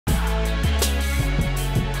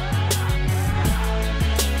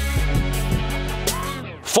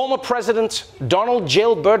former President Donald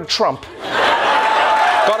Jailbird Trump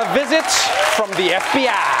got a visit from the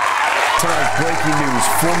FBI. Tonight, breaking news.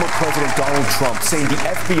 Former President Donald Trump saying the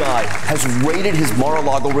FBI has raided his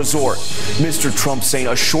Mar-a-Lago resort. Mr. Trump saying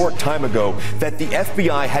a short time ago that the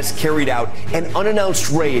FBI has carried out an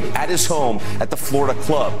unannounced raid at his home at the Florida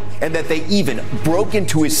club and that they even broke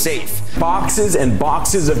into his safe. Boxes and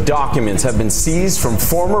boxes of documents have been seized from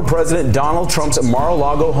former President Donald Trump's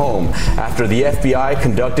Mar-a-Lago home after the FBI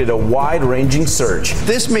conducted a wide-ranging search.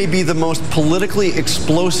 This may be the most politically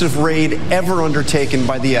explosive raid ever undertaken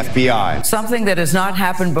by the FBI. Something that has not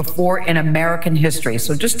happened before in American history.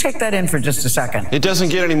 So just take that in for just a second. It doesn't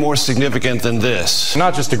get any more significant than this.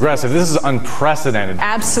 Not just aggressive, this is unprecedented.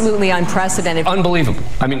 Absolutely unprecedented. Unbelievable.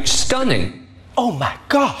 I mean, stunning. Oh my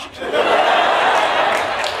God.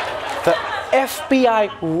 The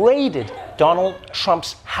FBI raided Donald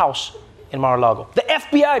Trump's house in Mar-a-Lago. The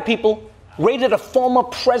FBI, people, raided a former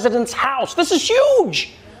president's house. This is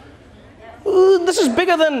huge. This is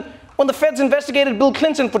bigger than when the feds investigated Bill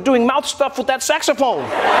Clinton for doing mouth stuff with that saxophone.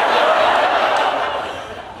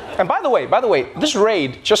 And by the way, this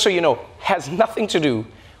raid, just so you know, has nothing to do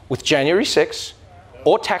with January 6th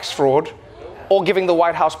or tax fraud or giving the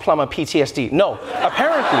White House plumber PTSD. No,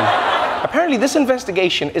 apparently this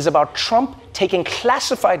investigation is about Trump taking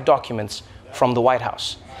classified documents from the White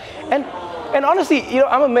House. And honestly, you know,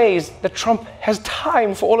 I'm amazed that Trump has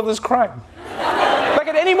time for all of this crime. Like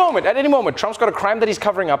at any moment, Trump's got a crime that he's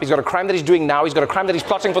covering up, he's got a crime that he's doing now, he's got a crime that he's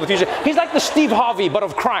plotting for the future. He's like the Steve Harvey, but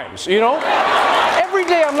of crimes, you know? Every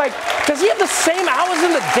day I'm like, does he have the same hours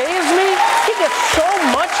in the day as me? He gets so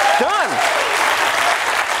much done.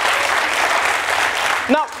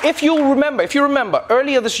 Now, if you remember,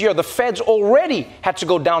 earlier this year, the feds already had to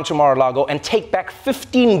go down to Mar-a-Lago and take back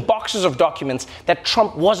 15 boxes of documents that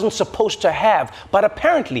Trump wasn't supposed to have, but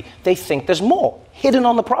apparently they think there's more hidden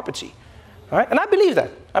on the property. All right? And I believe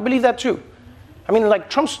that. I believe that too. I mean, like,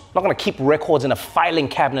 Trump's not going to keep records in a filing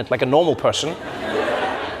cabinet like a normal person.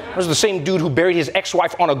 This is the same dude who buried his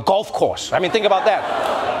ex-wife on a golf course. I mean, think about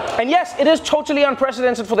that. And yes, it is totally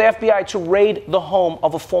unprecedented for the FBI to raid the home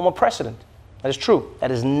of a former president. That is true.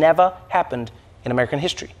 That has never happened in American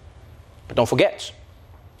history. But don't forget,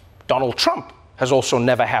 Donald Trump has also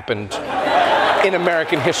never happened in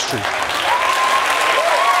American history.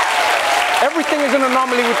 Everything is an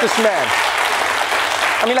anomaly with this man.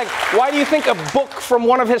 I mean, like, why do you think a book from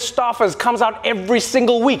one of his staffers comes out every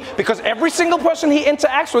single week? Because every single person he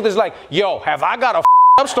interacts with is like, yo, have I got a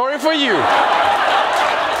up story for you?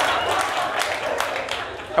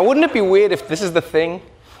 And wouldn't it be weird if this is the thing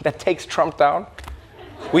that takes Trump down?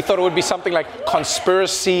 We thought it would be something like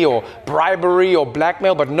conspiracy or bribery or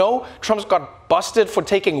blackmail, but no, Trump's got busted for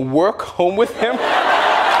taking work home with him.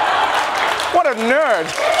 What a nerd.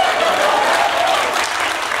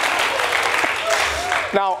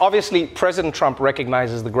 Now, obviously, President Trump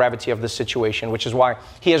recognizes the gravity of this situation, which is why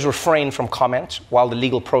he has refrained from comment while the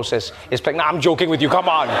legal process is playing. No, I'm joking with you, come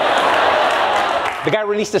on. The guy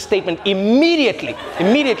released a statement immediately.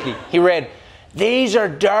 He read, "These are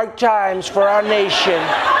dark times for our nation.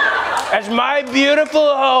 As my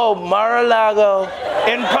beautiful home, Mar-a-Lago,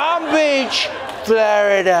 in Palm Beach,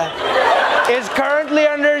 Florida, is currently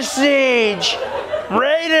under siege,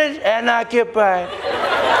 raided and occupied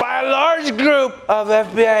by a large group of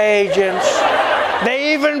FBI agents.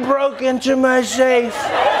 They even broke into my safe.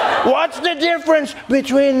 What's the difference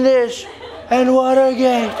between this and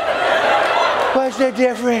Watergate? What's the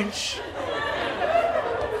difference?"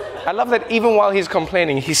 I love that even while he's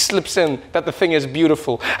complaining, he slips in that the thing is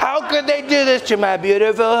beautiful. How could they do this to my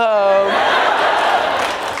beautiful home?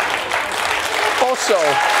 Also,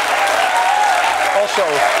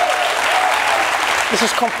 this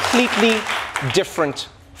is completely different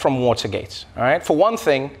from Watergate, all right? For one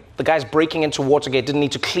thing, the guys breaking into Watergate didn't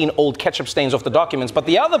need to clean old ketchup stains off the documents, but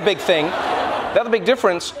the other big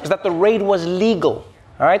difference is that the raid was legal.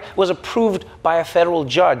 All right, was approved by a federal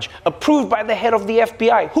judge, approved by the head of the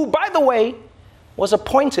FBI, who, by the way, was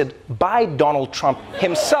appointed by Donald Trump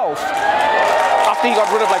himself after he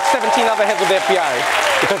got rid of like 17 other heads of the FBI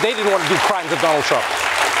because they didn't want to do crimes with Donald Trump.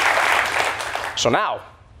 So now,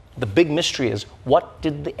 the big mystery is, what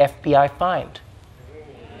did the FBI find?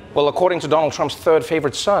 Well, according to Donald Trump's third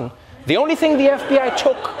favorite son, the only thing the FBI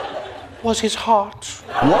took was his heart.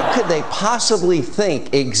 What could they possibly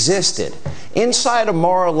think existed inside of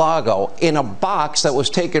Mar-a-Lago in a box that was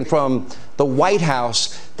taken from the White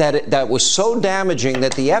House that was so damaging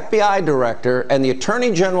that the FBI director and the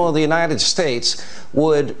Attorney General of the United States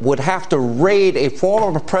would have to raid a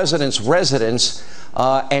former president's residence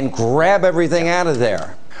and grab everything out of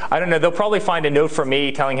there? I don't know, they'll probably find a note from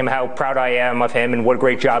me telling him how proud I am of him and what a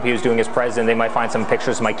great job he was doing as president. They might find some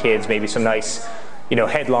pictures of my kids, maybe some nice,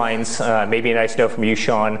 headlines, maybe a nice note from you,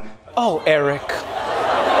 Sean. Oh, Eric.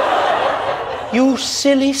 You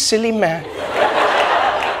silly, silly man.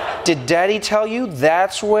 Did Daddy tell you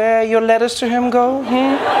that's where your letters to him go?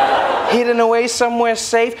 Hidden away somewhere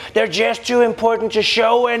safe? They're just too important to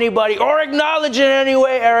show anybody or acknowledge in any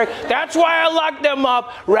way, Eric. That's why I locked them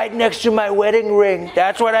up right next to my wedding ring.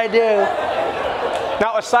 That's what I do.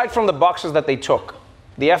 Now, aside from the boxes that they took,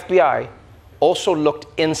 the FBI also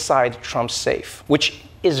looked inside Trump's safe, which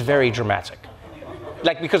is very dramatic.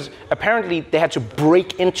 Because apparently they had to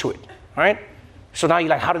break into it, right? So now you're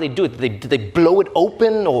like, how did they do it? Did they blow it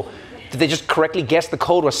open, or did they just correctly guess the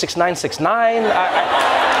code was 6969?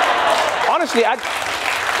 Honestly, I'd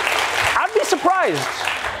be surprised.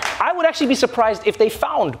 I would actually be surprised if they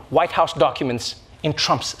found White House documents in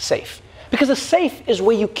Trump's safe. Because a safe is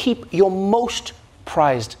where you keep your most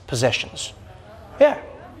prized possessions. Yeah.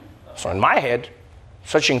 So in my head,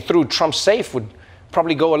 searching through Trump's safe would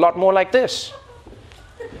probably go a lot more like this.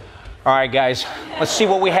 All right, guys, let's see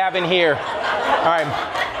what we have in here. All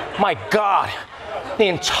right, my God, the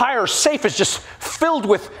entire safe is just filled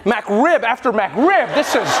with McRib after McRib.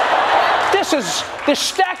 They're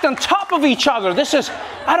stacked on top of each other.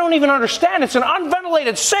 I don't even understand. It's an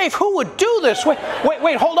unventilated safe. Who would do this? Wait,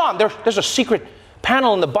 hold on. There's a secret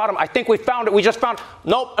panel in the bottom. I think we found it. We just found,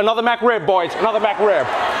 nope, another McRib, boys, another McRib.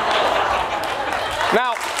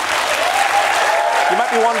 Now, you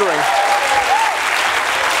might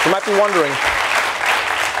be wondering,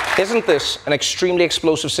 isn't this an extremely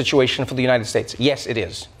explosive situation for the United States? Yes, it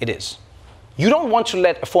is. It is. You don't want to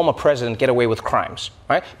let a former president get away with crimes,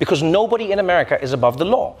 right? Because nobody in America is above the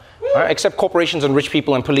law, right? Except corporations and rich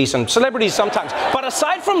people and police and celebrities sometimes. But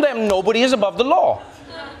aside from them, nobody is above the law.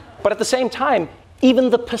 But at the same time, even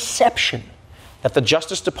the perception that the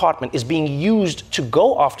Justice Department is being used to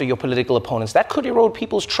go after your political opponents, that could erode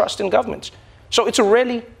people's trust in government. So it's a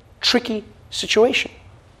really tricky situation.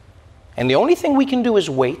 And the only thing we can do is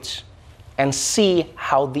wait and see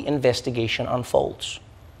how the investigation unfolds.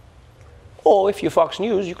 Or if you're Fox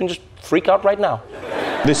News, you can just freak out right now.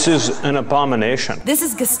 This is an abomination. This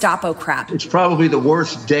is Gestapo crap. It's probably the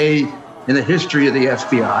worst day in the history of the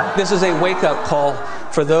FBI. This is a wake-up call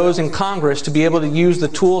for those in Congress to be able to use the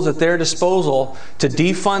tools at their disposal to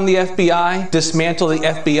defund the FBI, dismantle the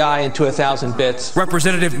FBI into 1,000 bits.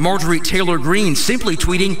 Representative Marjorie Taylor Greene simply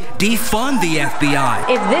tweeting, defund the FBI.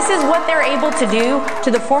 If this is what they're able to do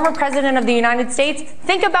to the former president of the United States,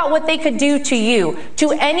 think about what they could do to you,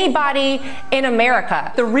 to anybody in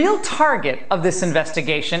America. The real target of this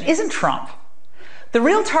investigation isn't Trump. The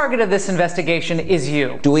real target of this investigation is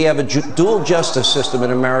you. Do we have a dual justice system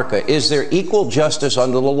in America? Is there equal justice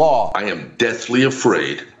under the law? I am deathly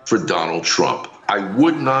afraid for Donald Trump. I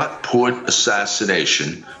would not put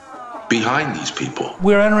assassination behind these people.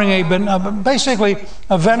 We're entering basically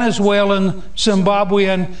a Venezuelan,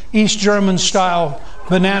 Zimbabwean, East German style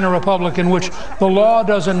banana republic in which the law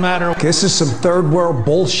doesn't matter. This is some third world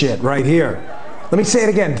bullshit right here. Let me say it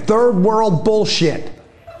again, third world bullshit.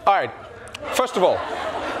 All right. First of all,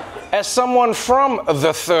 as someone from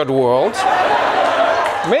the third world,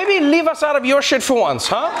 maybe leave us out of your shit for once,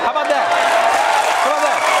 huh? How about that? How about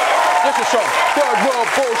that? This is some third world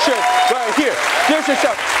bullshit right here. This is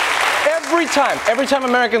some. Every time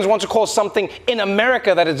Americans want to call something in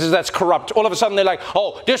America that's corrupt, all of a sudden they're like,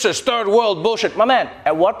 oh, this is third world bullshit. My man,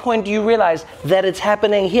 at what point do you realize that it's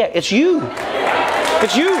happening here? It's you.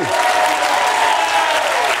 It's you.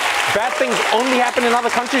 Bad things only happen in other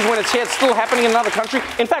countries. When it's here, it's still happening in another country.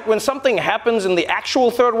 In fact, when something happens in the actual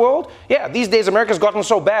third world, yeah, these days America's gotten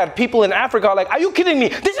so bad, people in Africa are like, are you kidding me?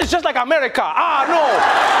 This is just like America. Ah, no.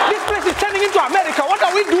 This place is turning into America. What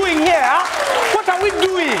are we doing here? Huh? What are we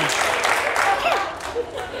doing?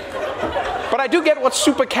 But I do get what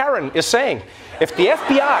Super Karen is saying. If the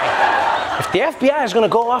FBI is going to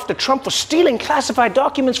go after Trump for stealing classified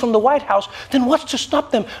documents from the White House, then what's to stop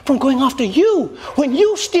them from going after you when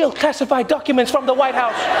you steal classified documents from the White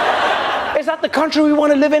House? Is that the country we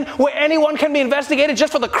want to live in, where anyone can be investigated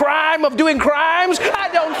just for the crime of doing crimes? I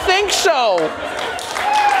don't think so.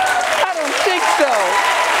 I don't think so.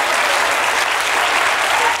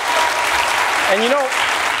 And you know,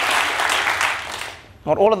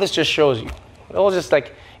 what all of this just shows you,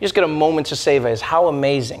 you just get a moment to savor is how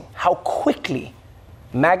amazing, how quickly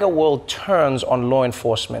MAGA world turns on law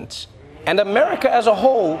enforcement and America as a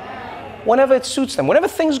whole whenever it suits them, whenever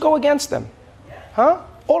things go against them. Huh?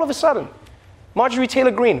 All of a sudden, Marjorie Taylor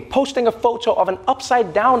Greene posting a photo of an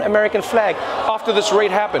upside down American flag after this raid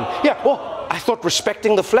happened. Yeah, well, I thought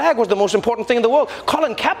respecting the flag was the most important thing in the world.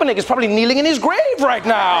 Colin Kaepernick is probably kneeling in his grave right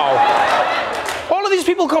now. All of these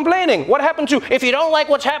people complaining. What happened to, if you don't like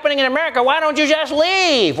what's happening in America, why don't you just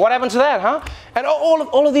leave? What happened to that, huh? And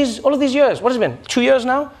all of these years, what has it been, 2 years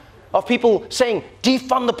now? Of people saying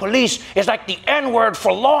defund the police is like the N-word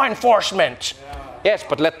for law enforcement. Yes,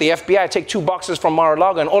 but let the FBI take 2 boxes from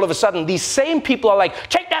Mar-a-Lago, and all of a sudden these same people are like,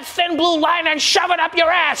 take that thin blue line and shove it up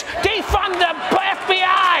your ass. Defund the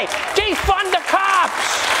FBI. Defund the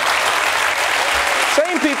cops.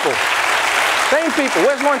 Same people. Same people.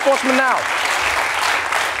 Where's law enforcement now?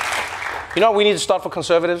 You know what we need to start for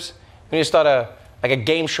conservatives? We need to start a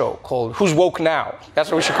game show called Who's Woke Now?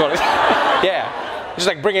 That's what we should call it. Yeah. It's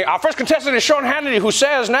like bringing, our first contestant is Sean Hannity, who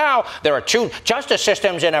says now there are 2 justice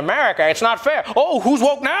systems in America. It's not fair. Oh, who's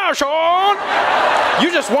woke now, Sean? You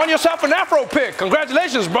just won yourself an Afro pick.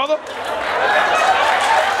 Congratulations, brother.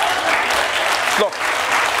 Look,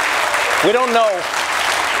 we don't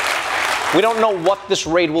know what this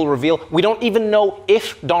raid will reveal. We don't even know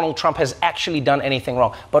if Donald Trump has actually done anything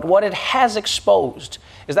wrong. But what it has exposed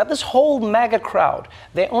is that this whole MAGA crowd,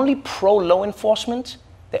 they're only pro-law enforcement.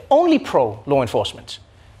 They're only pro-law enforcement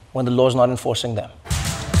when the law's not enforcing them.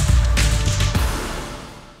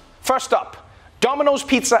 First up, Domino's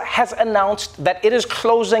Pizza has announced that it is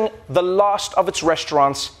closing the last of its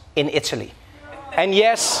restaurants in Italy. And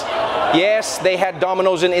yes, they had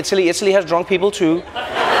Domino's in Italy. Italy has drunk people too.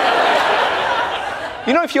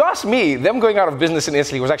 You know, if you ask me, them going out of business in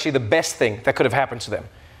Italy was actually the best thing that could have happened to them.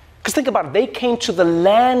 Because think about it, they came to the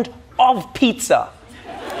land of pizza.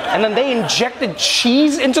 And then they injected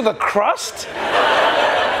cheese into the crust?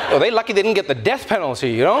 Oh, they're lucky they didn't get the death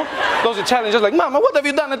penalty, you know? Those Italians just like, Mama, what have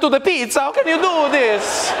you done to the pizza? How can you do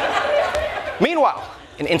this? Meanwhile,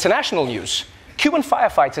 in international news, Cuban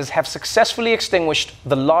firefighters have successfully extinguished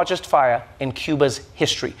the largest fire in Cuba's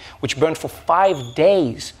history, which burned for 5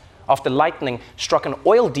 days after lightning struck an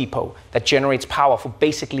oil depot that generates power for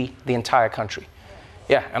basically the entire country.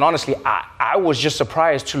 Yeah, and honestly, I was just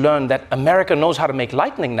surprised to learn that America knows how to make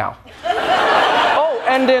lightning now. Oh,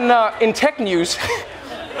 and in tech news,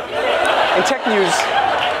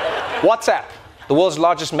 WhatsApp, the world's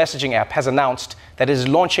largest messaging app, has announced that it is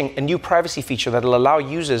launching a new privacy feature that will allow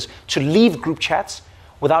users to leave group chats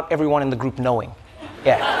without everyone in the group knowing.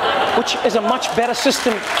 Yeah, which is a much better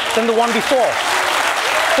system than the one before.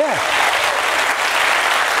 Yeah.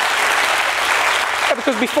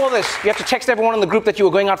 Because before this, you have to text everyone in the group that you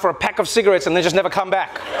were going out for a pack of cigarettes and then just never come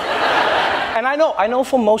back. And I know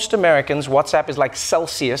for most Americans, WhatsApp is like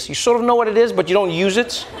Celsius. You sort of know what it is, but you don't use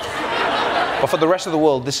it. But for the rest of the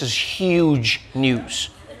world, this is huge news.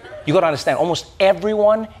 You gotta understand, almost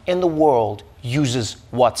everyone in the world uses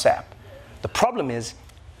WhatsApp. The problem is,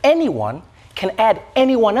 anyone can add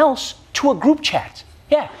anyone else to a group chat.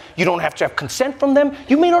 Yeah, you don't have to have consent from them.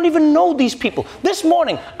 You may not even know these people. This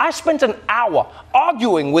morning, I spent an hour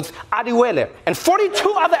arguing with Adiwele and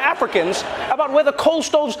 42 other Africans about whether coal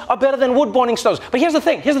stoves are better than wood-burning stoves. But here's the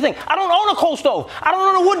thing. I don't own a coal stove. I don't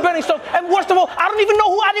own a wood-burning stove. And worst of all, I don't even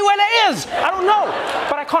know who Adiwele is. I don't know.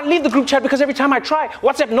 But I can't leave the group chat because every time I try,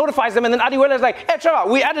 WhatsApp notifies them and then Adiwele is like, hey,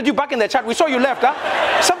 Trevor, we added you back in the chat. We saw you left,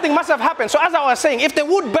 huh? Something must have happened. So as I was saying, if the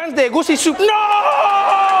wood burns the egusi soup,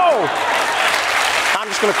 no! I'm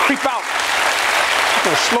just going to creep out. I'm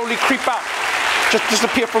going to slowly creep out. Just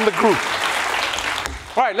disappear from the group.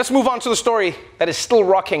 All right, let's move on to the story that is still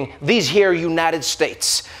rocking these here United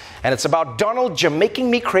States. And it's about Donald Jamaicing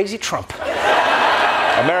Me Crazy Trump.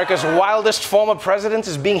 America's wildest former president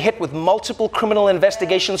is being hit with multiple criminal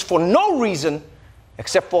investigations for no reason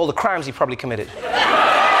except for all the crimes he probably committed.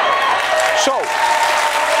 So,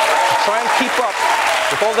 to try and keep up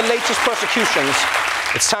with all the latest persecutions,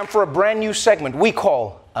 it's time for a brand new segment we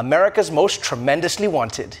call America's Most Tremendously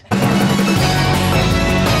Wanted.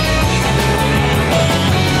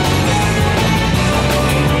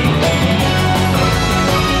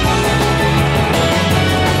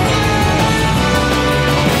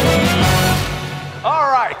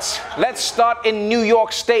 All right, let's start in New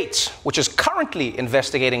York State, which is currently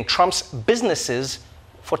investigating Trump's businesses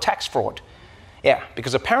for tax fraud. Yeah,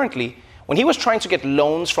 because apparently, when he was trying to get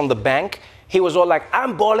loans from the bank, he was all like,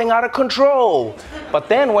 I'm balling out of control. But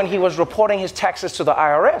then when he was reporting his taxes to the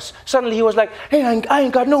IRS, suddenly he was like, hey, I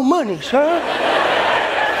ain't got no money, sir.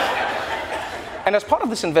 And as part of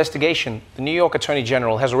this investigation, the New York Attorney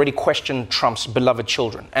General has already questioned Trump's beloved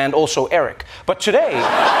children, and also Eric. But today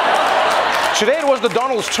it was the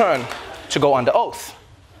Donald's turn to go under oath.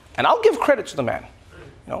 And I'll give credit to the man.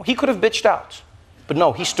 You know, he could have bitched out. But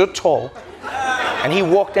no, he stood tall, and he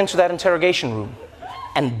walked into that interrogation room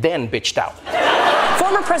and then bitched out.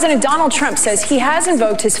 Former President Donald Trump says he has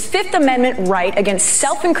invoked his Fifth Amendment right against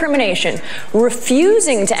self-incrimination,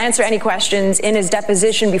 refusing to answer any questions in his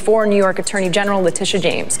deposition before New York Attorney General Letitia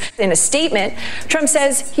James. In a statement, Trump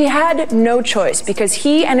says he had no choice because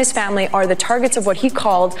he and his family are the targets of what he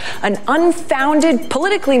called an unfounded,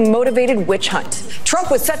 politically motivated witch hunt. Trump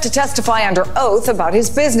was set to testify under oath about his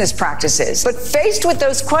business practices, but faced with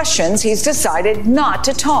those questions, he's decided not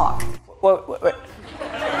to talk. Wait.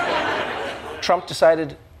 Trump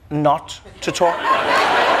decided not to talk?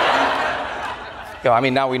 I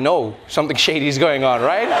mean, now we know something shady is going on,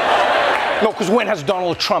 right? No, because when has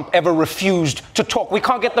Donald Trump ever refused to talk? We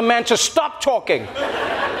can't get the man to stop talking.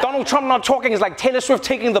 Donald Trump not talking is like Taylor Swift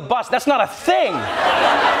taking the bus. That's not a thing.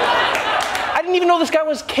 I didn't even know this guy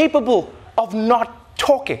was capable of not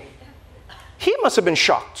talking. He must have been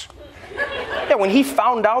shocked. Yeah, when he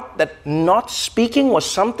found out that not speaking was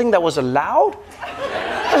something that was allowed,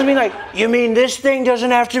 I mean, like, you mean this thing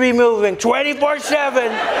doesn't have to be moving 24/7?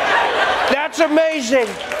 That's amazing.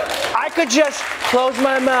 I could just close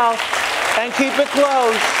my mouth and keep it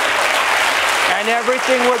closed, and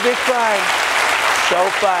everything would be fine. So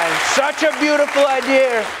fine. Such a beautiful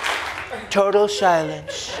idea. Total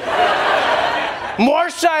silence. More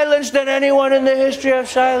silence than anyone in the history of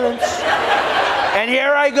silence. And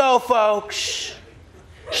here I go, folks.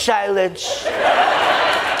 Silence.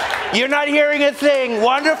 You're not hearing a thing.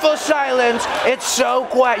 Wonderful silence. It's so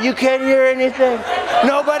quiet. You can't hear anything.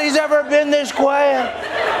 Nobody's ever been this quiet.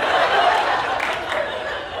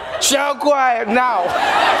 So quiet. Now,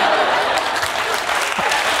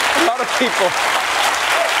 a lot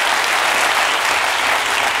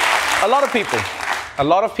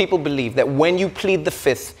of people believe that when you plead the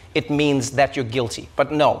Fifth, it means that you're guilty.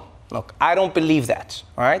 But no, look, I don't believe that,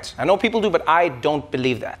 all right? I know people do, but I don't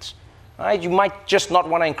believe that. All right? You might just not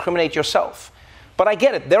want to incriminate yourself. But I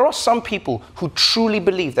get it. There are some people who truly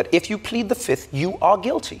believe that if you plead the Fifth, you are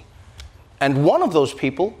guilty. And one of those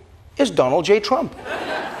people is Donald J. Trump.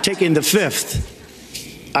 Taking the Fifth,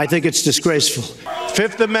 I think it's disgraceful.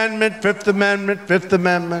 Fifth Amendment, Fifth Amendment, Fifth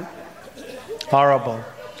Amendment. Horrible.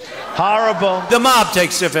 Horrible. The mob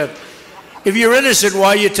takes the Fifth. If you're innocent, why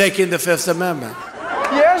are you taking the Fifth Amendment?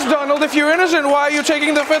 Yes, Donald, if you're innocent, why are you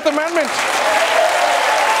taking the Fifth Amendment?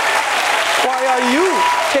 Why are you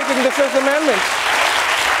taking the Fifth Amendment?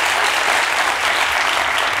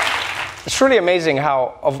 It's really amazing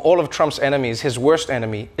how, of all of Trump's enemies, his worst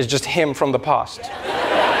enemy is just him from the past.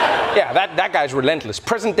 Yeah, that guy's relentless.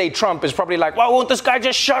 Present-day Trump is probably like, why won't this guy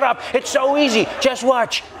just shut up? It's so easy. Just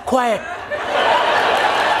watch. Quiet.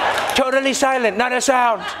 Totally silent. Not a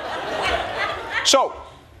sound. So,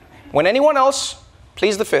 when anyone else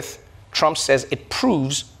pleads the Fifth, Trump says it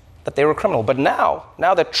proves that they were a criminal. But now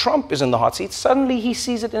that Trump is in the hot seat, suddenly he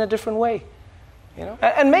sees it in a different way. You know?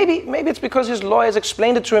 And maybe it's because his lawyers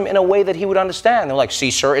explained it to him in a way that he would understand. They're like,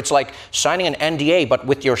 see, sir, it's like signing an NDA, but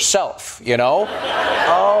with yourself, you know?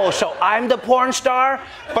 Oh, so I'm the porn star?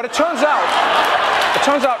 But it turns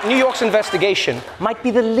out New York's investigation might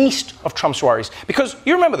be the least of Trump's worries. Because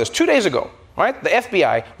you remember this, 2 days ago, right? The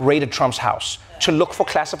FBI raided Trump's house to look for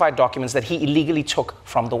classified documents that he illegally took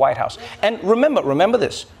from the White House. And remember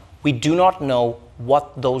this, we do not know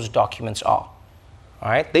what those documents are. All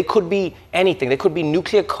right? They could be anything. They could be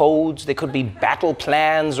nuclear codes. They could be battle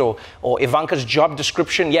plans or Ivanka's job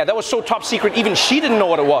description. Yeah, that was so top secret, even she didn't know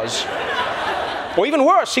what it was. Or even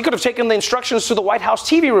worse, he could have taken the instructions to the White House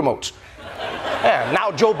TV remote. Yeah,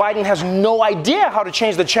 now Joe Biden has no idea how to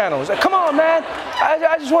change the channels. Like, come on, man.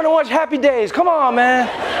 I just want to watch Happy Days. Come on, man.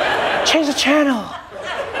 Change the channel.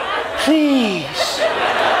 Please.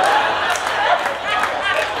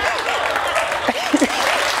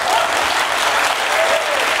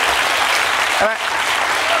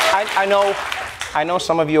 And I know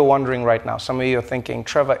some of you are wondering right now, some of you are thinking,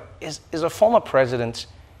 Trevor, is a former president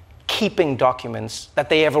keeping documents that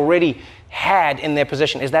they have already had in their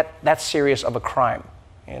possession, is that serious of a crime,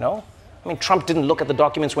 you know? I mean, Trump didn't look at the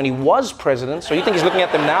documents when he was president, so you think he's looking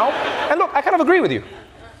at them now? And look, I kind of agree with you.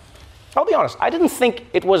 I'll be honest, I didn't think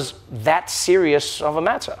it was that serious of a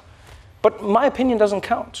matter. But my opinion doesn't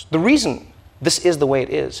count. The reason this is the way it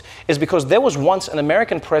is because there was once an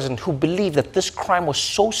American president who believed that this crime was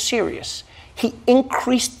so serious, he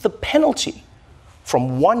increased the penalty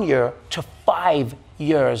from 1 year to 5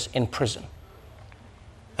 years in prison.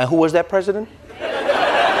 And who was that president?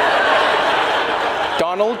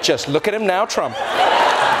 Donald, just look at him now, Trump.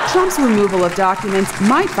 Trump's removal of documents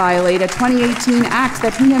might violate a 2018 act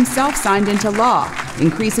that he himself signed into law,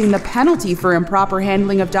 increasing the penalty for improper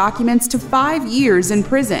handling of documents to 5 years in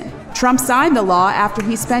prison. Trump signed the law after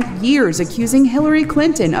he spent years accusing Hillary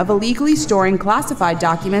Clinton of illegally storing classified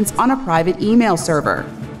documents on a private email server.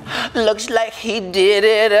 Looks like he did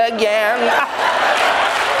it again.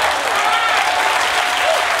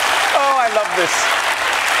 Oh, I love this.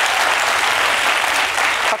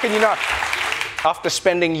 How can you not? After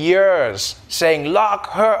spending years saying, lock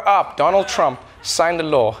her up, Donald Trump signed a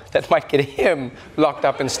law that might get him locked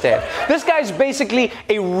up instead. This guy's basically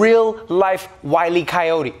a real-life Wile E.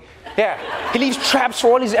 Coyote. Yeah, he leaves traps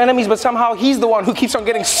for all his enemies, but somehow he's the one who keeps on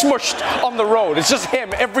getting smushed on the road. It's just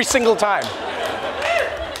him every single time.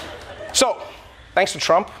 So, thanks to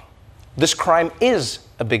Trump, this crime is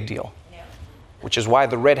a big deal, which is why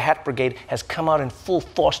the Red Hat Brigade has come out in full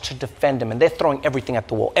force to defend him, and they're throwing everything at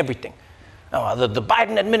the wall, everything. Oh, the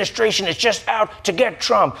Biden administration is just out to get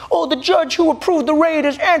Trump. Oh, the judge who approved the raid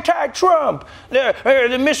is anti-Trump.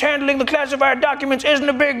 The mishandling the classified documents isn't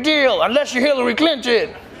a big deal, unless you're Hillary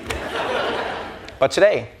Clinton. But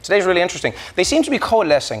today's really interesting. They seem to be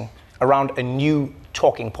coalescing around a new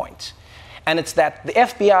talking point. And it's that the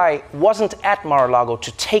FBI wasn't at Mar-a-Lago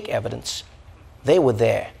to take evidence. They were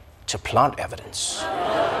there to plant evidence.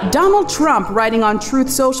 Donald Trump writing on Truth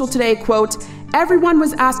Social today, quote, "Everyone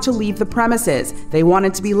was asked to leave the premises. They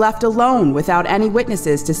wanted to be left alone without any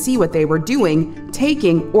witnesses to see what they were doing,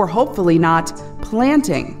 taking, or hopefully not,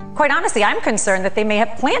 planting." Quite honestly, I'm concerned that they may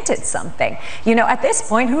have planted something. You know, at this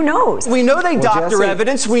point, who knows? We know they doctor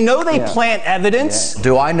evidence. We know they plant evidence.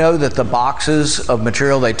 Do I know that the boxes of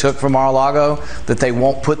material they took from Mar-a-Lago, that they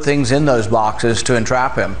won't put things in those boxes to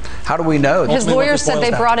entrap him? How do we know? His lawyers said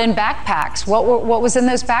they brought in backpacks. What was in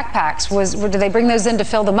those backpacks? Did they bring those in to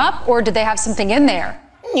fill them up, or did they have something in there?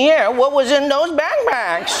 Yeah, what was in those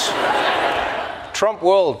backpacks? Trump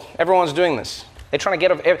world, everyone's doing this. They're trying to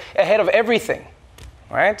get ahead of everything.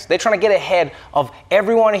 Right? They're trying to get ahead of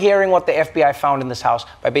everyone hearing what the FBI found in this house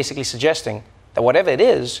by basically suggesting that whatever it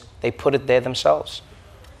is, they put it there themselves.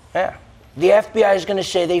 Yeah. The FBI is going to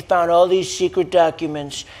say they found all these secret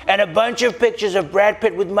documents and a bunch of pictures of Brad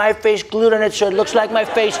Pitt with my face glued on it so it looks like my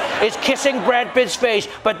face is kissing Brad Pitt's face,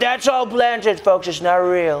 but that's all blended, folks. It's not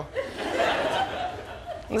real.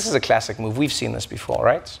 And this is a classic move. We've seen this before,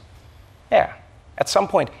 right? Yeah. At some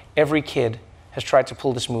point, every kid has tried to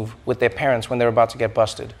pull this move with their parents when they're about to get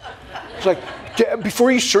busted. It's like, before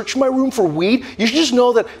you search my room for weed, you should just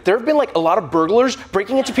know that there have been like a lot of burglars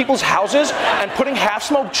breaking into people's houses and putting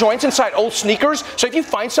half-smoked joints inside old sneakers. So if you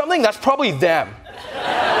find something, that's probably them.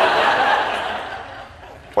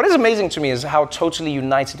 What is amazing to me is how totally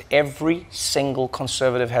united every single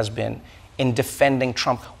conservative has been in defending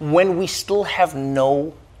Trump when we still have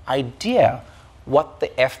no idea what the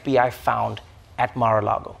FBI found at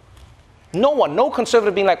Mar-a-Lago. No one, no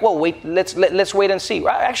conservative being like, well, wait, let's wait and see.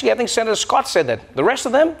 Actually, I think Senator Scott said that. The rest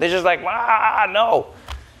of them, they're just like, no.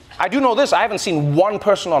 I do know this. I haven't seen one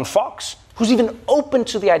person on Fox who's even open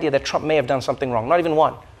to the idea that Trump may have done something wrong. Not even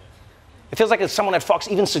one. It feels like if someone at Fox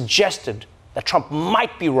even suggested that Trump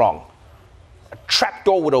might be wrong, a trap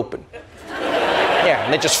door would open. Yeah,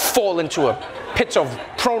 and they just fall into a pit of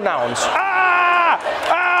pronouns.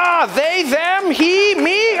 They, them, he,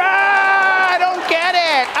 me, I don't get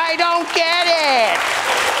it. I don't get it.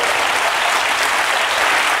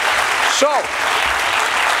 So,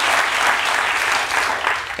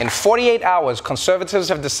 in 48 hours, conservatives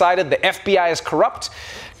have decided the FBI is corrupt,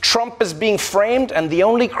 Trump is being framed, and the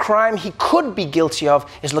only crime he could be guilty of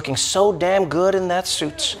is looking so damn good in that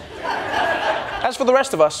suit. As for the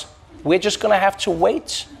rest of us, we're just going to have to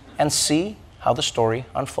wait and see how the story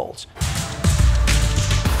unfolds.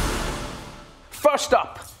 First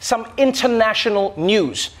up, some international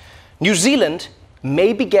news. New Zealand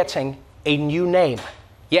may be getting a new name.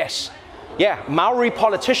 Yes, Maori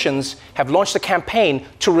politicians have launched a campaign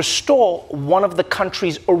to restore one of the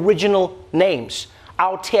country's original names,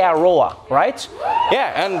 Aotearoa, right?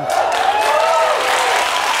 Yeah, and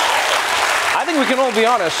I think we can all be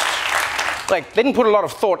honest, like, they didn't put a lot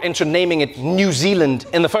of thought into naming it New Zealand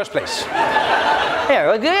in the first place.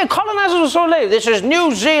 Yeah, colonizers were so late. This is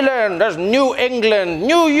New Zealand, there's New England,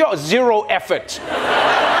 New York, zero effort.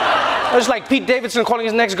 It's like Pete Davidson calling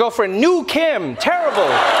his next girlfriend New Kim. Terrible.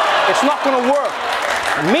 It's not going to work.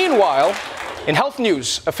 Meanwhile, in health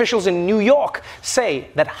news, officials in New York say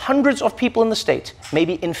that hundreds of people in the state may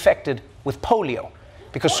be infected with polio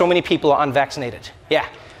because so many people are unvaccinated. Yeah,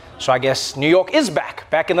 so I guess New York is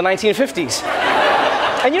back in the 1950s.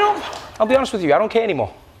 And you know, I'll be honest with you, I don't care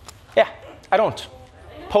anymore. Yeah, I don't.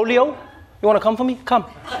 Polio? You want to come for me? Come.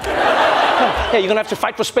 Yeah, you're going to have to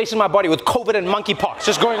fight for space in my body with COVID and monkeypox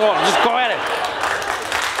just going on. Just go at it.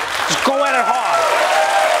 Just go at it hard.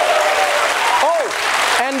 Oh,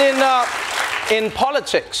 and In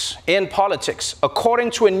politics,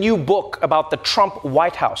 according to a new book about the Trump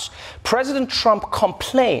White House, President Trump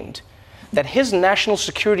complained that his national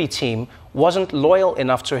security team wasn't loyal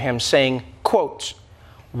enough to him, saying, quote,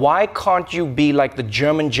 "Why can't you be like the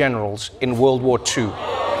German generals in World War II?"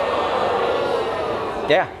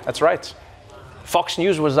 Yeah, that's right. Fox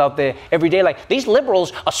News was out there every day like, these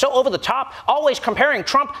liberals are so over the top, always comparing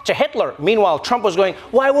Trump to Hitler. Meanwhile, Trump was going,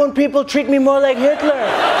 why won't people treat me more like Hitler?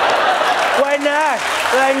 Why not?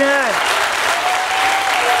 Why not?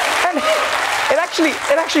 And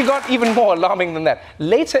it actually got even more alarming than that.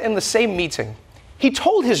 Later in the same meeting, he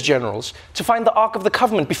told his generals to find the Ark of the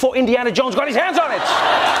Covenant before Indiana Jones got his hands on it.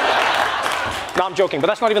 No, I'm joking, but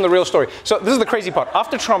that's not even the real story. So this is the crazy part.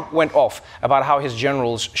 After Trump went off about how his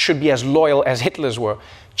generals should be as loyal as Hitler's were,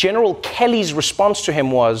 General Kelly's response to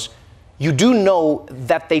him was, you do know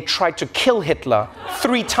that they tried to kill Hitler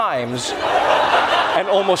 3 times and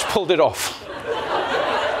almost pulled it off.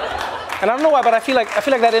 And I don't know why, but I feel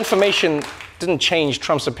like that information didn't change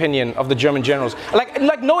Trump's opinion of the German generals.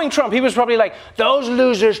 Like knowing Trump, he was probably like, those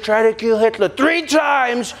losers tried to kill Hitler 3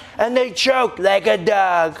 times and they choked like a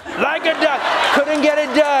dog. Like a dog. Couldn't get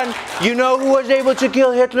it done. You know who was able to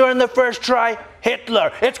kill Hitler in the first try?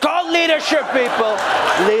 Hitler. It's called leadership, people.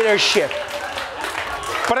 Leadership.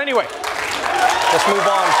 But anyway, let's move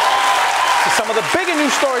on to some of the bigger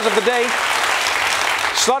news stories of the day.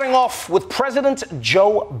 Starting off with President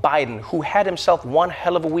Joe Biden, who had himself one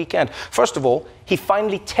hell of a weekend. First of all, he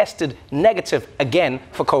finally tested negative again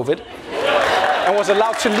for COVID and was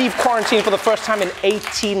allowed to leave quarantine for the first time in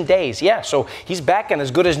 18 days. Yeah, so he's back and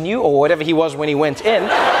as good as new, or whatever he was when he went in.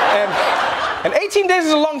 And 18 days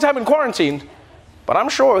is a long time in quarantine, but I'm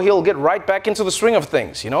sure he'll get right back into the swing of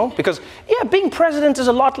things, you know? Because, yeah, being president is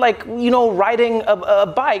a lot like, you know, riding a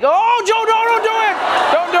bike. Oh, Joe, don't do it!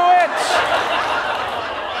 Don't do it!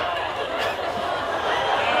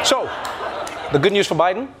 So, the good news for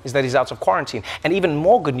Biden is that he's out of quarantine. And even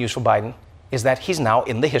more good news for Biden is that he's now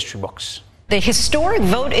in the history books. The historic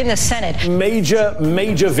vote in the Senate.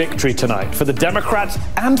 Major victory tonight for the Democrats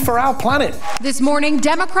and for our planet. This morning,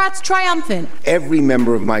 Democrats triumphant. Every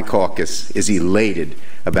member of my caucus is elated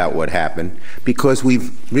about what happened because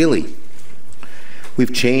we've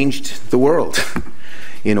changed the world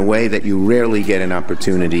in a way that you rarely get an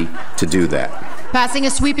opportunity to do that. Passing a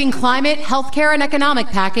sweeping climate, healthcare, and economic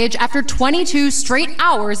package after 22 straight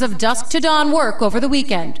hours of dusk to dawn work over the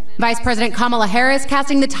weekend. Vice President Kamala Harris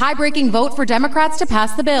casting the tie-breaking vote for Democrats to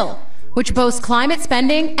pass the bill, which boasts climate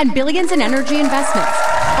spending and billions in energy investments.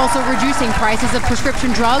 Also reducing prices of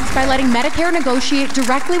prescription drugs by letting Medicare negotiate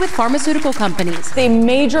directly with pharmaceutical companies. A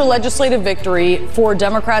major legislative victory for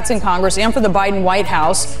Democrats in Congress and for the Biden White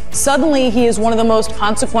House. Suddenly, he is one of the most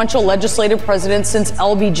consequential legislative presidents since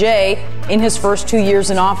LBJ in his first 2 years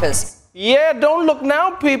in office. Yeah, don't look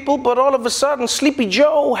now, people, but all of a sudden, Sleepy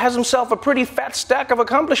Joe has himself a pretty fat stack of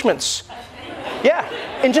accomplishments. Yeah,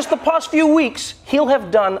 in just the past few weeks, he'll have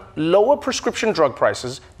done lower prescription drug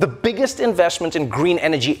prices, the biggest investment in green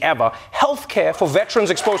energy ever, healthcare for veterans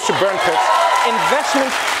exposed to burn pits,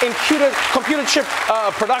 investment in computer chip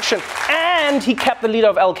production, and he kept the leader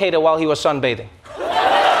of Al-Qaeda while he was sunbathing.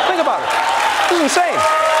 Think about it. This is insane.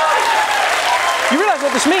 You realize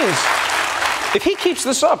what this means? If he keeps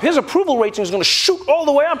this up, his approval rating is going to shoot all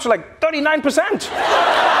the way up to like 39%.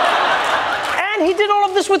 And he did all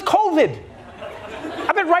of this with COVID.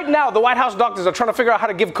 I bet right now the White House doctors are trying to figure out how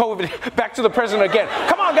to give COVID back to the president again.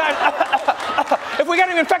 Come on, guys. If we get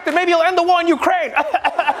him infected, maybe he'll end the war in Ukraine.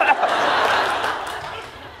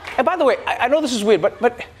 And by the way, I know this is weird,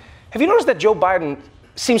 but have you noticed that Joe Biden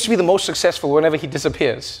seems to be the most successful whenever he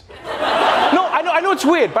disappears? No, I know it's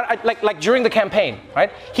weird, but like during the campaign,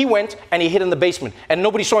 right? He went and he hid in the basement, and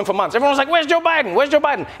nobody saw him for months. Everyone was like, "Where's Joe Biden? Where's Joe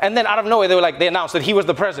Biden?" And then out of nowhere, they announced that he was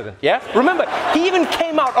the president. Yeah, remember? He even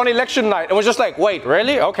came out on election night and was just like, "Wait,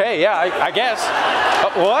 really? Okay, yeah, I guess."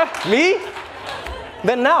 What? Me?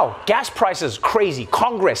 Then now, gas prices crazy,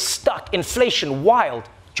 Congress stuck, inflation wild.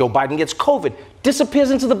 Joe Biden gets COVID,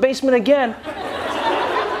 disappears into the basement again.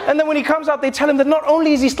 And then when he comes out, they tell him that not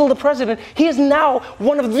only is he still the president, he is now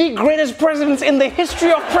one of the greatest presidents in the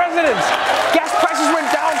history of presidents. Gas prices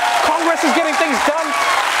went down, Congress is getting things done,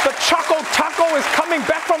 the Choco Taco is coming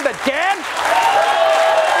back from the dead.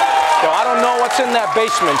 Yo, I don't know what's in that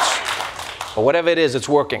basement, but whatever it is, it's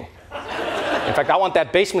working. In fact, I want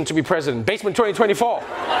that basement to be president, basement 2024.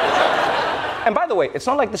 And by the way, it's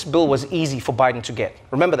not like this bill was easy for Biden to get.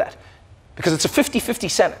 Remember that. Because it's a 50-50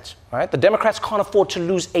 Senate, right? The Democrats can't afford to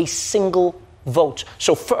lose a single vote.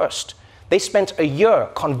 So first, they spent a year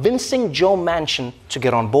convincing Joe Manchin to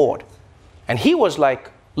get on board. And he was like,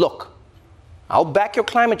 look, I'll back your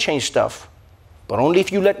climate change stuff, but only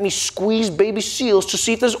if you let me squeeze baby seals to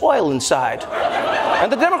see if there's oil inside.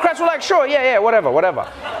 And the Democrats were like, sure, yeah, whatever.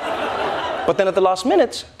 But then at the last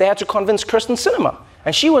minute, they had to convince Kirsten Sinema.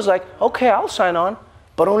 And she was like, okay, I'll sign on,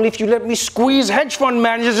 but only if you let me squeeze hedge fund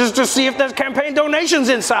managers to see if there's campaign donations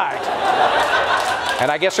inside.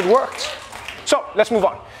 And I guess it worked. So let's move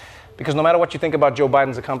on. Because no matter what you think about Joe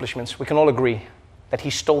Biden's accomplishments, we can all agree that he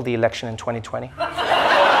stole the election in 2020.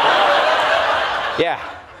 Yeah,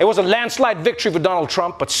 it was a landslide victory for Donald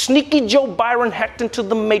Trump, but sneaky Joe Biden hacked into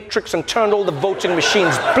the matrix and turned all the voting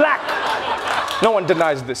machines black. No one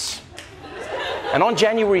denies this. And on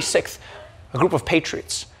January 6th, a group of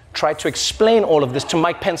patriots tried to explain all of this to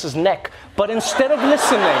Mike Pence's neck, but instead of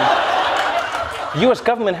listening, the US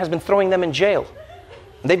government has been throwing them in jail.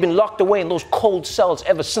 They've been locked away in those cold cells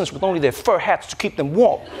ever since with only their fur hats to keep them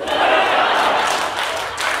warm.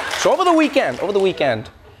 So over the weekend,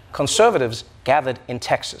 conservatives gathered in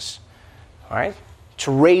Texas, all right,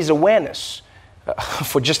 to raise awareness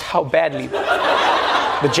for just how badly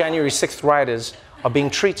the January 6th rioters are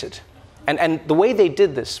being treated. And the way they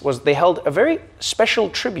did this was they held a very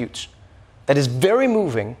special tribute that is very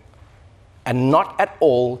moving and not at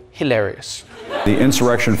all hilarious. The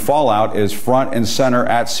insurrection fallout is front and center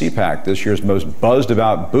at CPAC. This year's most buzzed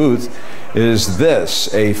about booth is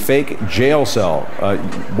this, a fake jail cell.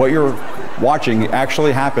 What you're watching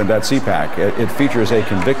actually happened at CPAC. It features a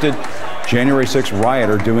convicted January 6th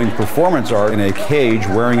rioter doing performance art in a cage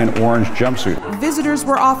wearing an orange jumpsuit. Visitors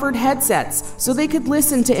were offered headsets so they could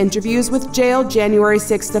listen to interviews with jailed January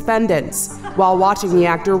 6th defendants while watching the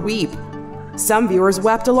actor weep. Some viewers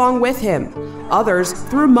wept along with him. Others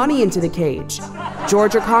threw money into the cage.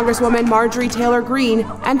 Georgia Congresswoman Marjorie Taylor Greene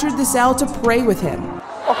entered the cell to pray with him.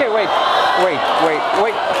 Okay, wait.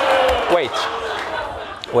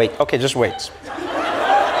 Okay, just wait.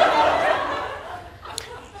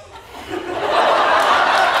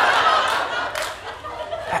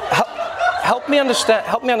 Help me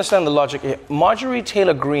understand the logic here. Marjorie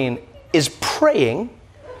Taylor Greene is praying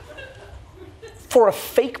for a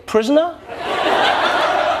fake prisoner?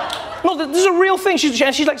 No, this is a real thing. She's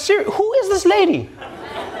like, seriously, who is this lady?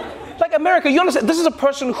 Like, America, you understand, this is a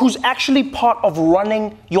person who's actually part of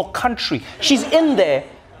running your country. She's in there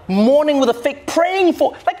mourning with a fake, praying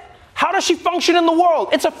for, like, how does she function in the world?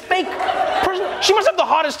 It's a fake person. She must have the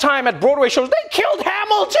hardest time at Broadway shows. They killed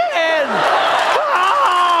Hamilton!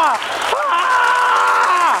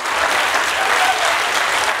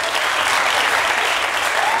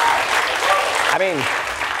 I mean,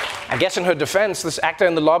 I guess in her defense, this actor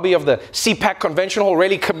in the lobby of the CPAC convention hall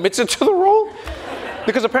really commits it to the role.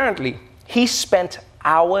 Because apparently, he spent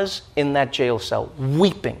hours in that jail cell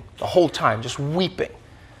weeping the whole time, just weeping.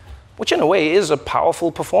 Which in a way is a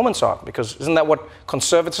powerful performance art, because isn't that what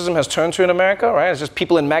conservatism has turned to in America, right? It's just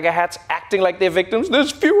people in MAGA hats acting like they're victims.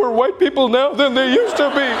 There's fewer white people now than there used to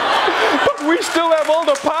be, but we still have all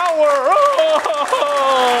the power.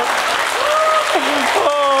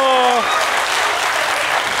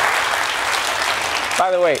 By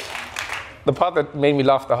the way, the part that made me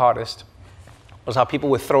laugh the hardest was how people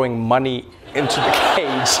were throwing money into the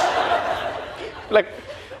cage. Like,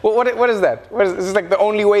 what is that? Is this like the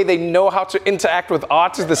only way they know how to interact with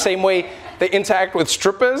art is the same way they interact with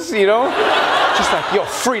strippers, you know? Just like, your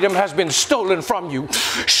freedom has been stolen from you.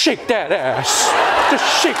 Shake that ass.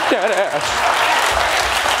 Just shake that ass.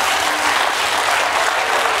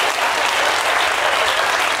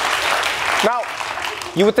 Now,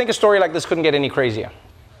 you would think a story like this couldn't get any crazier.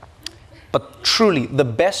 But truly, the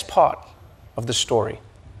best part of the story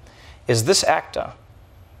is this actor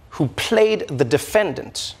who played the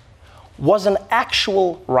defendant was an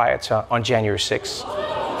actual rioter on January 6th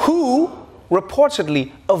who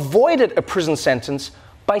reportedly avoided a prison sentence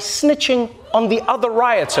by snitching on the other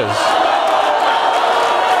rioters.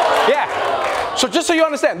 Yeah. So just so you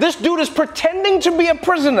understand, this dude is pretending to be a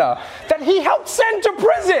prisoner that he helped send to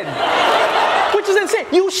prison. Which is insane.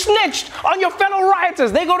 You snitched on your fellow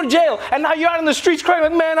rioters. They go to jail, and now you're out in the streets crying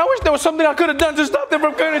like, man, I wish there was something I could have done to stop them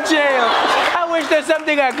from going to jail. I wish there's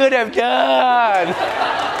something I could have done.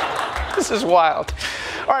 This is wild.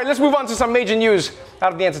 All right, let's move on to some major news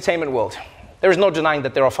out of the entertainment world. There is no denying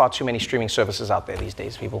that there are far too many streaming services out there these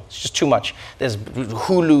days, people. It's just too much. There's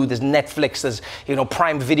Hulu, there's Netflix, there's,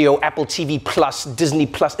 Prime Video, Apple TV Plus, Disney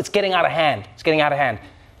Plus. It's getting out of hand. It's getting out of hand.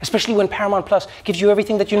 Especially when Paramount Plus gives you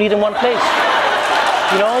everything that you need in one place.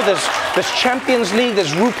 There's Champions League,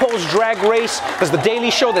 there's RuPaul's Drag Race, there's The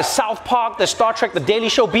Daily Show, there's South Park, there's Star Trek, The Daily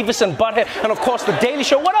Show, Beavis and Butthead, and of course The Daily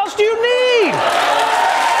Show. What else do you need?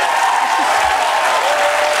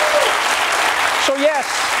 So yes,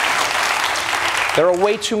 there are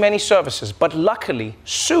way too many services, but luckily,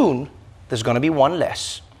 soon, there's going to be one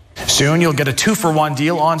less. Soon you'll get a 2-for-1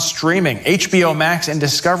 deal on streaming. HBO Max and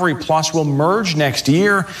Discovery Plus will merge next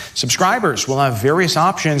year. Subscribers will have various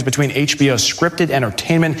options between HBO's scripted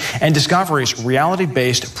entertainment and Discovery's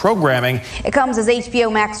reality-based programming. It comes as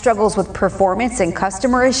HBO Max struggles with performance and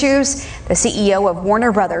customer issues. The CEO of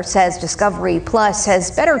Warner Brothers says Discovery Plus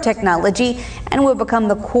has better technology and will become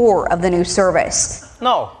the core of the new service.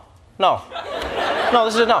 No,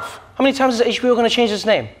 this is enough. How many times is HBO going to change its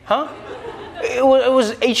name, huh? It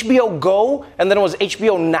was HBO Go, and then it was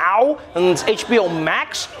HBO Now, and it's HBO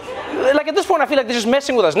Max. Like, at this point, I feel like they're just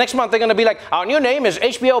messing with us. Next month, they're going to be like, our new name is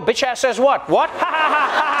HBO Bitch Ass Says What? What?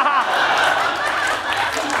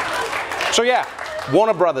 So yeah,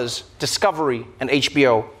 Warner Brothers, Discovery, and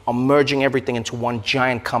HBO are merging everything into one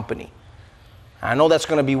giant company. I know that's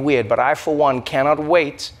going to be weird, but I, for one, cannot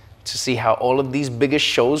wait to see how all of these biggest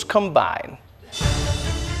shows combine.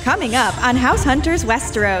 Coming up on House Hunters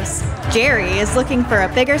Westeros, Jerry is looking for a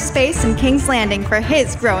bigger space in King's Landing for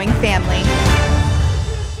his growing family.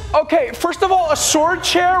 Okay, first of all, a sword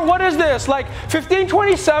chair? What is this? Like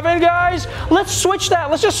 1527, guys? Let's switch that.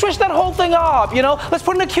 Let's just switch that whole thing up, you know? Let's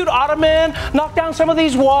put in a cute ottoman, knock down some of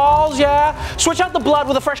these walls, yeah? Switch out the blood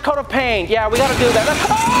with a fresh coat of paint. Yeah, we gotta do that.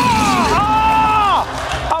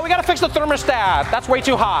 Oh, we gotta fix the thermostat. That's way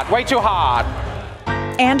too hot, way too hot.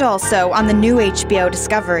 And also on the new HBO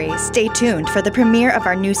Discovery, stay tuned for the premiere of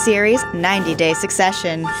our new series, 90 Day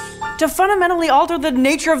Succession. To fundamentally alter the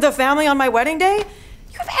nature of the family on my wedding day?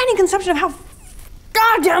 You have any conception of how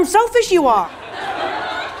goddamn selfish you are?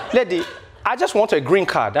 Lady, I just want a green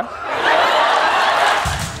card, huh?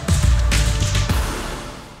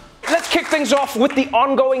 Let's kick things off with the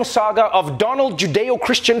ongoing saga of Donald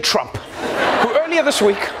Judeo-Christian Trump, who earlier this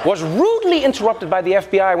week was rudely interrupted by the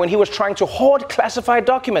FBI when he was trying to hoard classified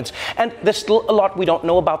documents. And there's still a lot we don't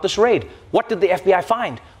know about this raid. What did the FBI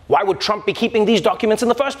find? Why would Trump be keeping these documents in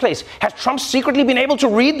the first place? Has Trump secretly been able to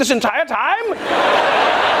read this entire time?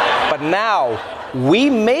 But now, we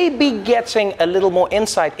may be getting a little more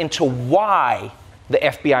insight into why the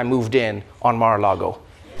FBI moved in on Mar-a-Lago.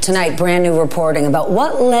 Tonight, brand new reporting about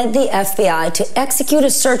what led the FBI to execute a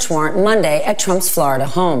search warrant Monday at Trump's Florida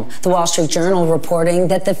home. The Wall Street Journal reporting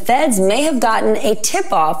that the feds may have gotten a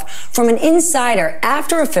tip-off from an insider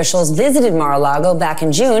after officials visited Mar-a-Lago back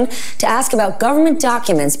in June to ask about government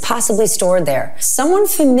documents possibly stored there. Someone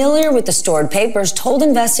familiar with the stored papers told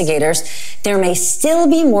investigators there may still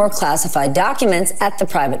be more classified documents at the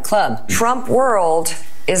private club. Trump World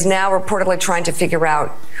is now reportedly trying to figure out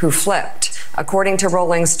who flipped. According to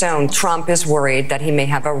Rolling Stone, Trump is worried that he may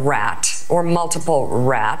have a rat or multiple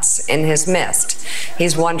rats in his midst.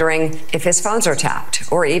 He's wondering if his phones are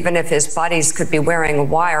tapped or even if his buddies could be wearing a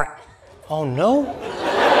wire. Oh no?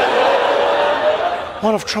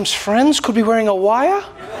 One of Trump's friends could be wearing a wire?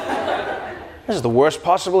 This is the worst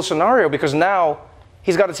possible scenario because now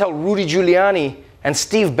he's got to tell Rudy Giuliani and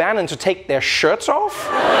Steve Bannon to take their shirts off?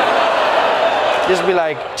 Just be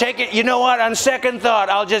like, take it, you know what, on second thought,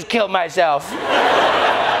 I'll just kill myself.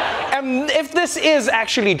 And if this is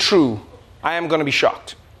actually true, I am going to be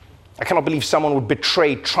shocked. I cannot believe someone would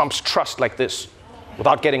betray Trump's trust like this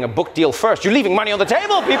without getting a book deal first. You're leaving money on the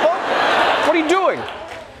table, people. What are you doing?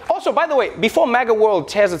 Also, by the way, before MAGA World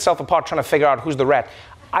tears itself apart trying to figure out who's the rat,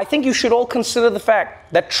 I think you should all consider the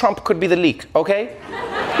fact that Trump could be the leak, okay?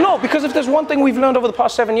 No, because if there's one thing we've learned over the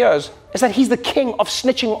past 7 years, is that he's the king of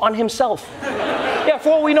snitching on himself. Yeah,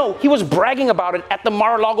 for all we know, he was bragging about it at the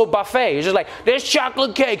Mar-a-Lago buffet. He's just like, this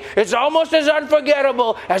chocolate cake is almost as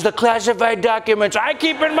unforgettable as the classified documents I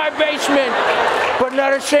keep in my basement. But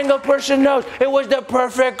not a single person knows it was the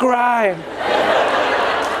perfect crime.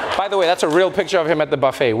 By the way, that's a real picture of him at the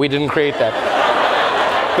buffet. We didn't create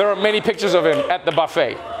that. There are many pictures of him at the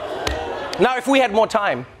buffet. Now, if we had more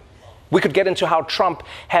time, we could get into how Trump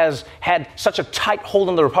has had such a tight hold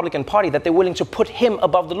on the Republican Party that they're willing to put him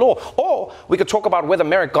above the law. Or we could talk about whether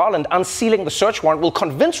Merrick Garland unsealing the search warrant will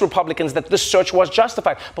convince Republicans that this search was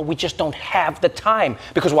justified. But we just don't have the time.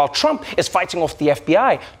 Because while Trump is fighting off the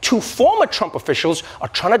FBI, 2 former Trump officials are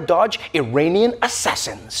trying to dodge Iranian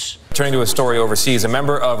assassins. Turning to a story overseas, a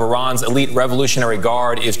member of Iran's elite Revolutionary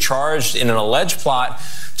Guard is charged in an alleged plot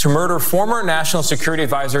to murder former National Security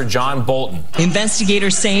Advisor John Bolton.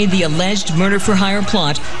 Investigators say the alleged murder-for-hire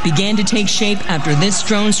plot began to take shape after this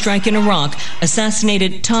drone strike in Iraq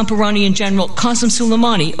assassinated top Iranian General Qasem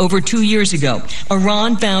Soleimani over 2 years ago.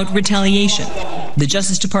 Iran vowed retaliation. The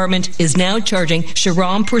Justice Department is now charging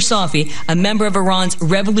Shahram Poursafi, a member of Iran's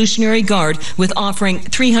Revolutionary Guard, with offering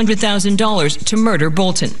 $300,000 to murder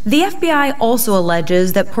Bolton. The FBI also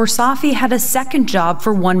alleges that Poursafi had a second job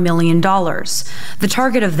for $1 million. The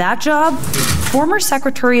target of that job? former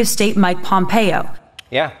Secretary of State Mike Pompeo.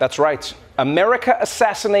 Yeah, that's right. America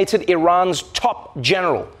assassinated Iran's top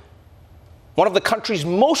general, one of the country's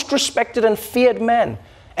most respected and feared men.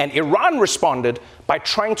 And Iran responded by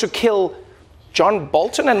trying to kill John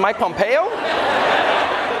Bolton and Mike Pompeo?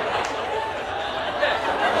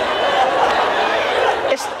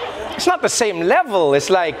 It's not the same level. It's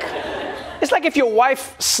like if your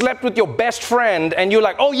wife slept with your best friend and you're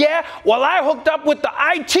like, oh yeah, well I hooked up with the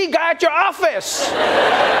IT guy at your office.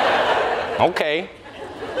 Okay.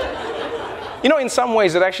 You know, in some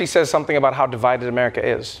ways it actually says something about how divided America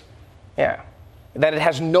is. Yeah. That it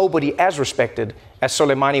has nobody as respected as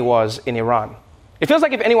Soleimani was in Iran. It feels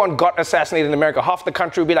like if anyone got assassinated in America, half the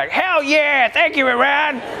country would be like, hell yeah, thank you,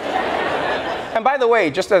 Iran. And by the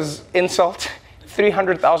way, just as insult,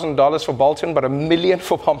 $300,000 for Bolton, but $1 million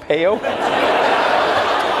for Pompeo. You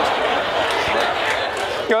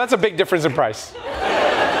know, that's a big difference in price.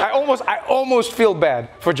 I almost feel bad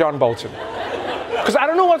for John Bolton. Because I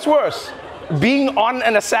don't know what's worse, being on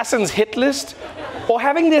an assassin's hit list or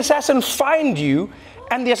having the assassin find you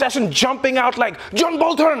and the assassin jumping out like, John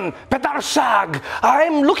Bolton, Petar Sag,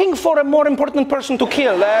 I'm looking for a more important person to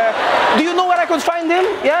kill. Do you know where I could find him?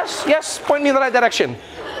 Yes, point me in the right direction.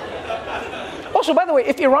 Also, by the way,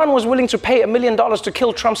 if Iran was willing to pay $1 million to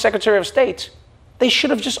kill Trump's Secretary of State, they should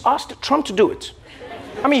have just asked Trump to do it.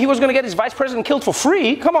 I mean, he was going to get his vice president killed for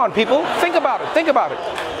free. Come on, people. Think about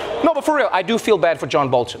it. No, but for real, I do feel bad for John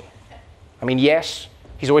Bolton. I mean, yes,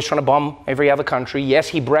 he's always trying to bomb every other country. Yes,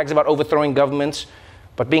 he brags about overthrowing governments,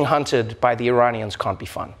 but being hunted by the Iranians can't be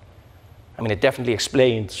fun. I mean, it definitely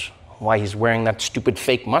explains why he's wearing that stupid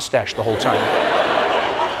fake mustache the whole time.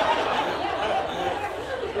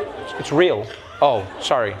 It's real. Oh,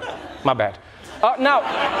 sorry. My bad.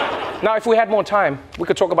 Now, if we had more time, we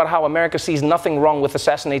could talk about how America sees nothing wrong with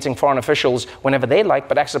assassinating foreign officials whenever they like,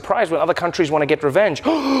 but acts surprised when other countries want to get revenge.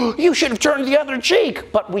 You should have turned the other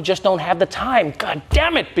cheek. But we just don't have the time. God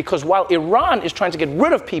damn it. Because while Iran is trying to get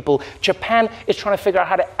rid of people, Japan is trying to figure out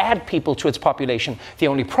how to add people to its population. The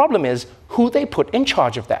only problem is who they put in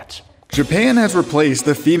charge of that. Japan has replaced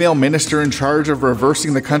the female minister in charge of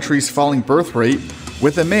reversing the country's falling birth rate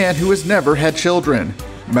with a man who has never had children.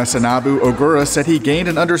 Masanobu Ogura said he gained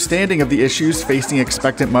an understanding of the issues facing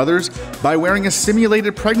expectant mothers by wearing a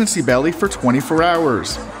simulated pregnancy belly for 24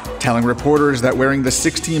 hours, telling reporters that wearing the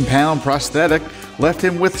 16-pound prosthetic left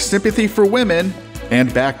him with sympathy for women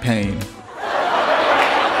and back pain.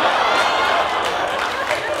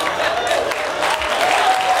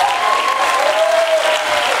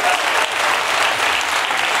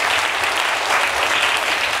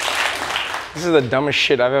 This is the dumbest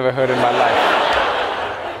shit I've ever heard in my life.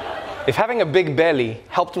 If having a big belly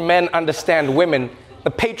helped men understand women,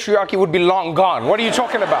 the patriarchy would be long gone. What are you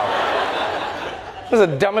talking about? This is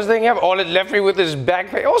the dumbest thing ever. All it left me with is back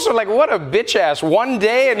pain. Also, like, what a bitch ass. One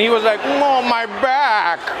day and he was like, oh, my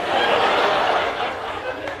back.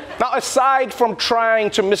 Now, aside from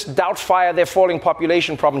trying to misdoubtfire their falling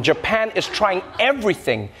population problem, Japan is trying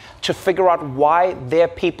everything to figure out why their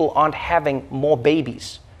people aren't having more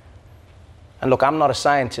babies. And look, I'm not a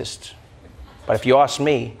scientist, but if you ask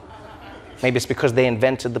me, maybe it's because they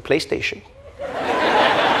invented the PlayStation.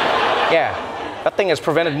 Yeah, that thing has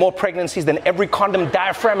prevented more pregnancies than every condom,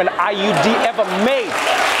 diaphragm, and IUD ever made.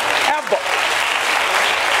 Ever.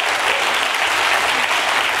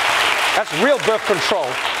 That's real birth control.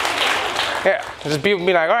 Yeah, just people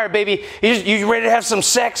be like, all right, baby, you ready to have some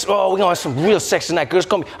sex? Oh, we're gonna have some real sex tonight, girls.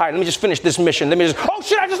 All right, let me just finish this mission. Oh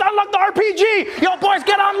shit, I just unlocked the RPG. Yo, boys,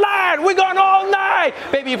 get online. We're going all night.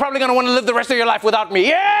 Baby, you're probably gonna want to live the rest of your life without me.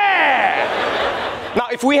 Yeah! Now,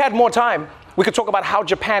 if we had more time, we could talk about how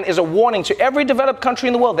Japan is a warning to every developed country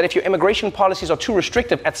in the world that if your immigration policies are too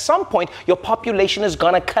restrictive, at some point, your population is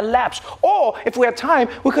gonna collapse. Or, if we had time,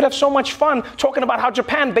 we could have so much fun talking about how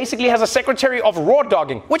Japan basically has a secretary of raw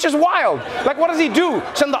dogging, which is wild. Like, what does he do?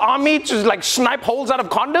 Send the army to, like, snipe holes out of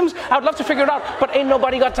condoms? I would love to figure it out, but ain't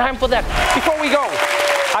nobody got time for that. Before we go,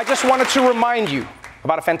 I just wanted to remind you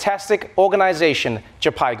about a fantastic organization,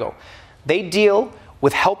 Japaigo. They deal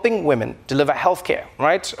with helping women deliver healthcare,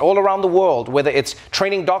 right? All around the world, whether it's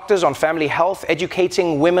training doctors on family health,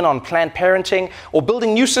 educating women on Planned Parenting, or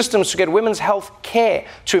building new systems to get women's health care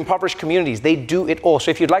to impoverished communities. They do it all. So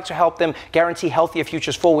if you'd like to help them guarantee healthier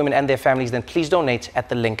futures for women and their families, then please donate at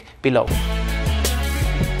the link below.